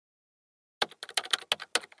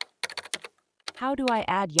How do I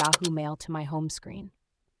add Yahoo Mail to my home screen?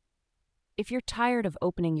 If you're tired of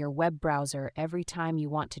opening your web browser every time you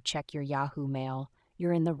want to check your Yahoo Mail,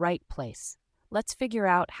 you're in the right place. Let's figure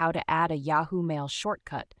out how to add a Yahoo Mail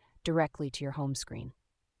shortcut directly to your home screen.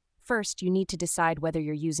 First, you need to decide whether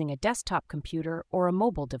you're using a desktop computer or a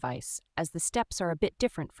mobile device, as the steps are a bit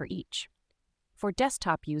different for each. For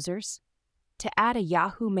desktop users, to add a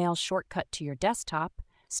Yahoo Mail shortcut to your desktop,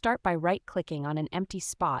 start by right-clicking on an empty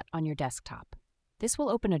spot on your desktop. This will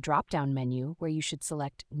open a drop-down menu where you should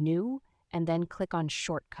select New and then click on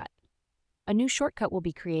Shortcut. A new shortcut will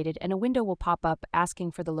be created and a window will pop up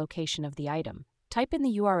asking for the location of the item. Type in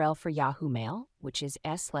the URL for Yahoo Mail, which is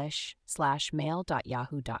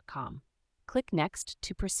s/mail.yahoo.com. Click Next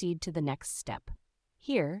to proceed to the next step.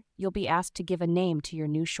 Here, you'll be asked to give a name to your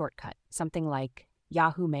new shortcut, something like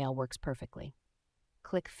Yahoo Mail works perfectly.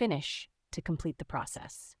 Click Finish to complete the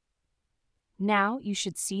process. Now you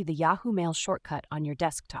should see the Yahoo Mail shortcut on your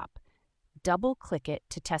desktop. Double-click it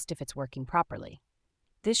to test if it's working properly.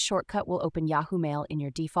 This shortcut will open Yahoo Mail in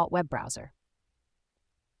your default web browser.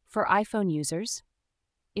 For iPhone users,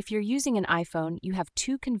 if you're using an iPhone, you have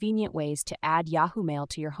two convenient ways to add Yahoo Mail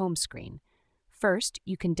to your home screen. First,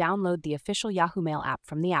 you can download the official Yahoo Mail app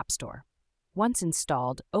from the App Store. Once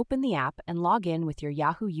installed, open the app and log in with your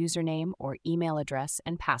Yahoo username or email address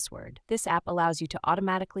and password. This app allows you to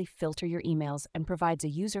automatically filter your emails and provides a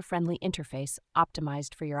user-friendly interface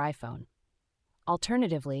optimized for your iPhone.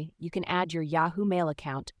 Alternatively, you can add your Yahoo Mail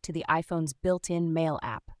account to the iPhone's built-in Mail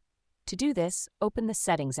app. To do this, open the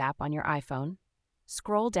Settings app on your iPhone,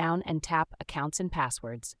 scroll down and tap Accounts and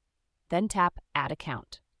Passwords, then tap Add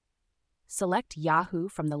Account. Select Yahoo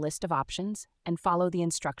from the list of options and follow the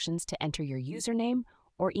instructions to enter your username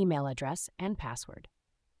or email address and password.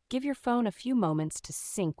 Give your phone a few moments to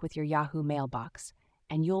sync with your Yahoo mailbox,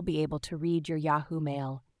 and you'll be able to read your Yahoo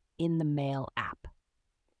Mail in the Mail app.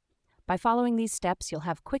 By following these steps, you'll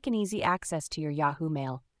have quick and easy access to your Yahoo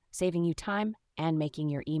Mail, saving you time and making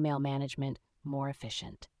your email management more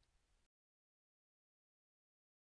efficient.